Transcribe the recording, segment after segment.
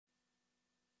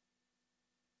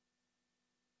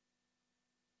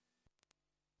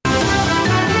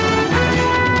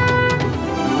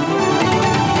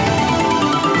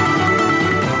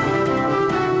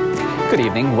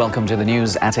evening. Welcome to the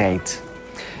news at 8.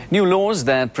 New laws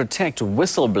that protect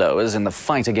whistleblowers in the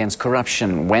fight against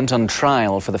corruption went on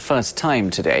trial for the first time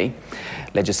today.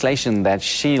 Legislation that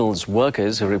shields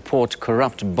workers who report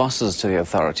corrupt bosses to the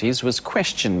authorities was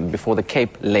questioned before the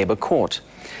Cape Labour Court.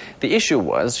 The issue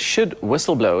was, should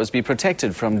whistleblowers be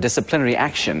protected from disciplinary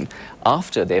action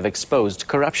after they've exposed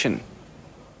corruption?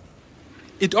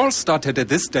 It all started at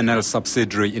this Denel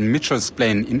subsidiary in Mitchell's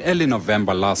Plain in early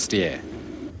November last year.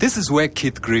 This is where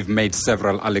Keith Grieve made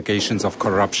several allegations of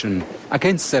corruption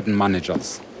against certain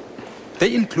managers.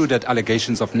 They included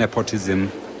allegations of nepotism,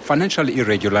 financial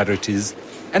irregularities,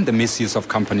 and the misuse of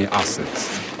company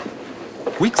assets.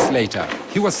 Weeks later,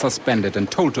 he was suspended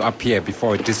and told to appear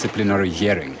before a disciplinary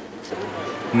hearing.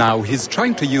 Now he's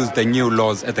trying to use the new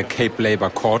laws at the Cape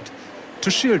Labour Court to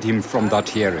shield him from that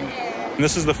hearing.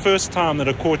 This is the first time that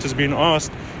a court has been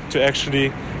asked to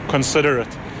actually consider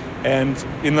it. And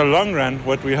in the long run,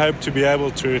 what we hope to be able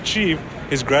to achieve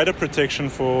is greater protection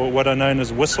for what are known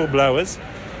as whistleblowers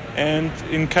and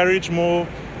encourage more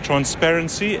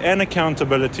transparency and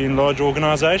accountability in large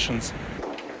organizations.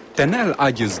 Denel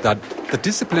argues that the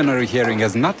disciplinary hearing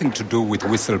has nothing to do with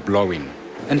whistleblowing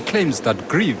and claims that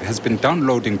Grieve has been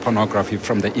downloading pornography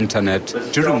from the internet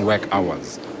during work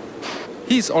hours.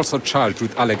 He is also charged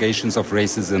with allegations of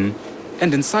racism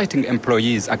and inciting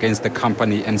employees against the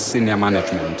company and senior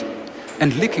management,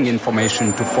 and leaking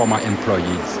information to former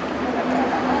employees.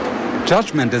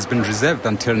 Judgment has been reserved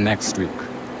until next week.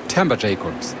 Themba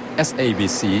Jacobs,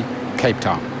 SABC, Cape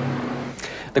Town.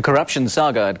 The corruption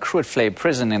saga at Grootfontein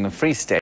Prison in the Free State